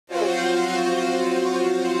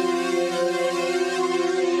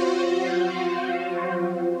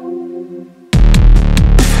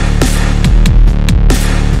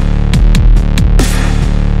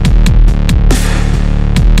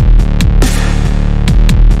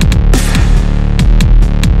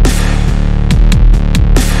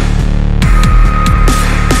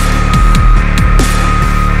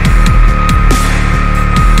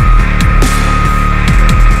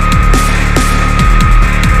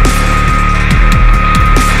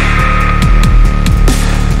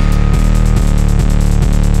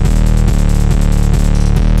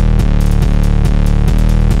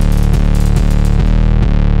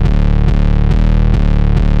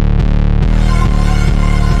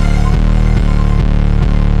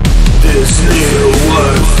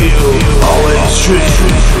always dream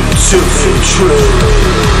to be true.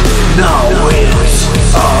 Now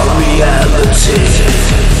it's our reality.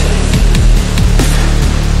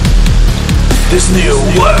 This new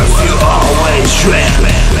world you always dream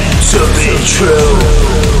to be true.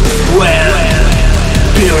 When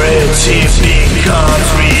purity becomes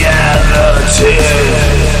reality,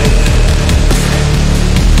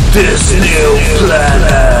 this new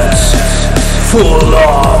planet full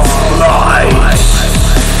of light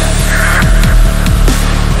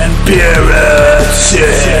and purity.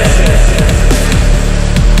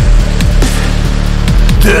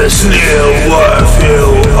 This new world you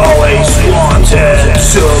always wanted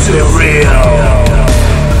to be real.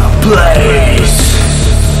 A place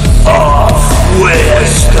of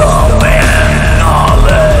wisdom and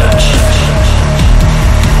knowledge.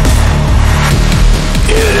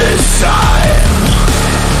 It is time.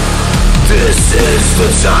 This is the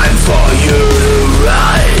time for you to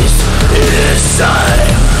rise. It is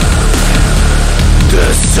time.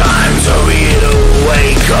 This time for you to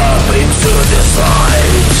wake up into this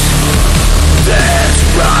light. That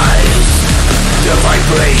rise, the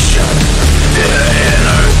vibration, the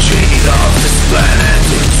energy of this planet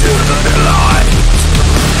into the light.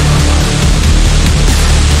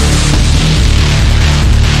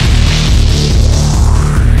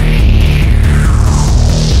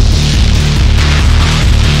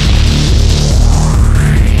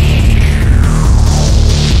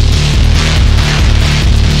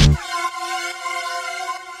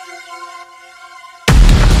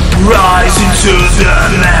 Rise into the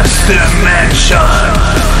next dimension.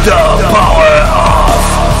 The power of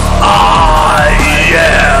I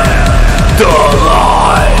am the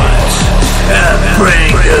light, and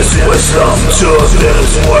bring this wisdom to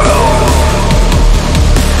this world.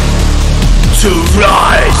 To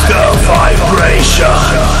rise the vibration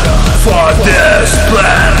for this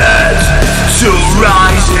planet, to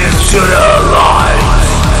rise into the light.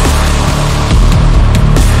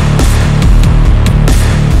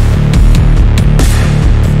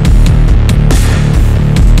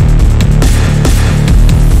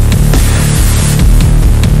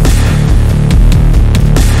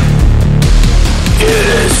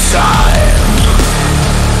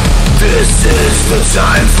 This is the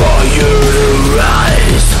time for you to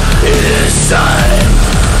rise. It is time.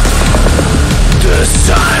 This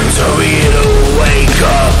time